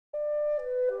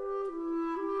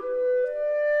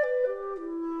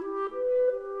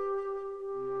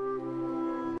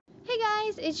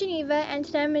is Geneva, and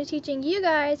today I'm going to be teaching you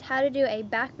guys how to do a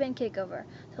backbend kickover.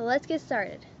 So let's get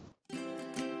started.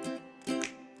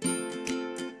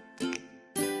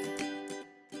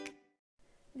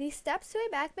 The steps to a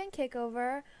backbend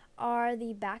kickover are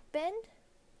the backbend,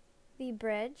 the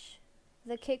bridge,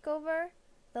 the kickover,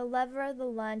 the lever, the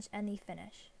lunge, and the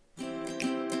finish.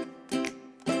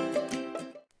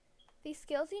 The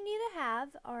skills you need to have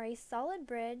are a solid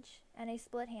bridge and a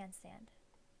split handstand.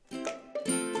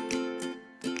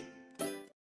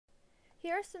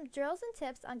 Here are some drills and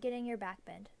tips on getting your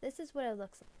backbend. This is what it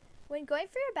looks like. When going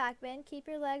for your backbend, keep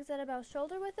your legs at about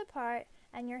shoulder width apart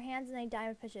and your hands in a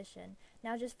diamond position.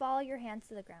 Now just follow your hands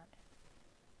to the ground.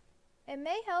 It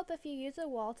may help if you use a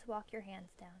wall to walk your hands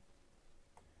down.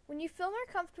 When you feel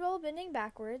more comfortable bending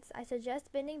backwards, I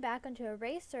suggest bending back onto a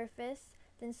raised surface,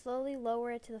 then slowly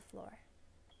lower it to the floor.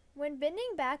 When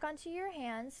bending back onto your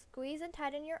hands, squeeze and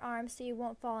tighten your arms so you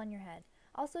won't fall on your head.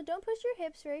 Also, don't push your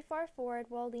hips very far forward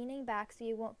while leaning back so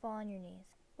you won't fall on your knees.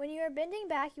 When you are bending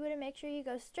back, you want to make sure you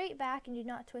go straight back and do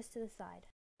not twist to the side.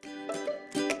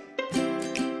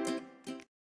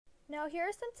 Now here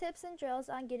are some tips and drills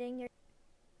on getting your...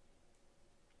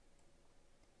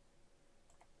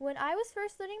 When I was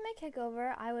first learning my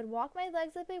kickover, I would walk my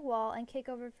legs up a wall and kick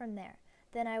over from there.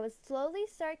 Then I would slowly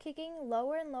start kicking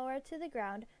lower and lower to the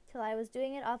ground till I was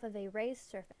doing it off of a raised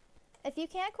surface. If you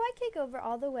can't quite kick over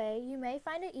all the way, you may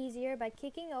find it easier by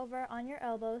kicking over on your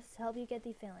elbows to help you get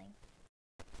the feeling.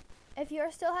 If you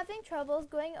are still having troubles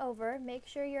going over, make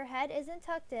sure your head isn't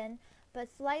tucked in, but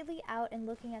slightly out and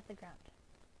looking at the ground.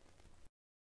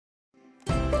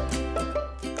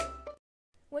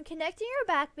 When connecting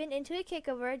your backbend into a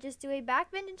kickover, just do a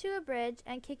backbend into a bridge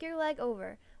and kick your leg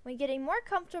over. When getting more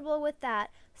comfortable with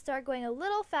that, start going a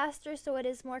little faster so it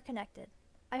is more connected.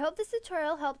 I hope this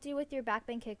tutorial helped you with your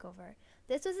backbend kickover.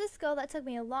 This was a skill that took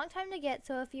me a long time to get,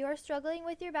 so if you are struggling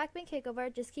with your backbend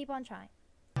kickover, just keep on trying.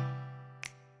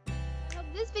 I hope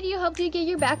this video helped you get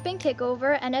your backbend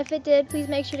kickover, and if it did, please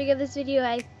make sure to give this video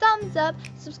a thumbs up,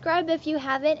 subscribe if you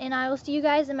haven't, and I will see you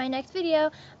guys in my next video.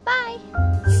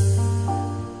 Bye!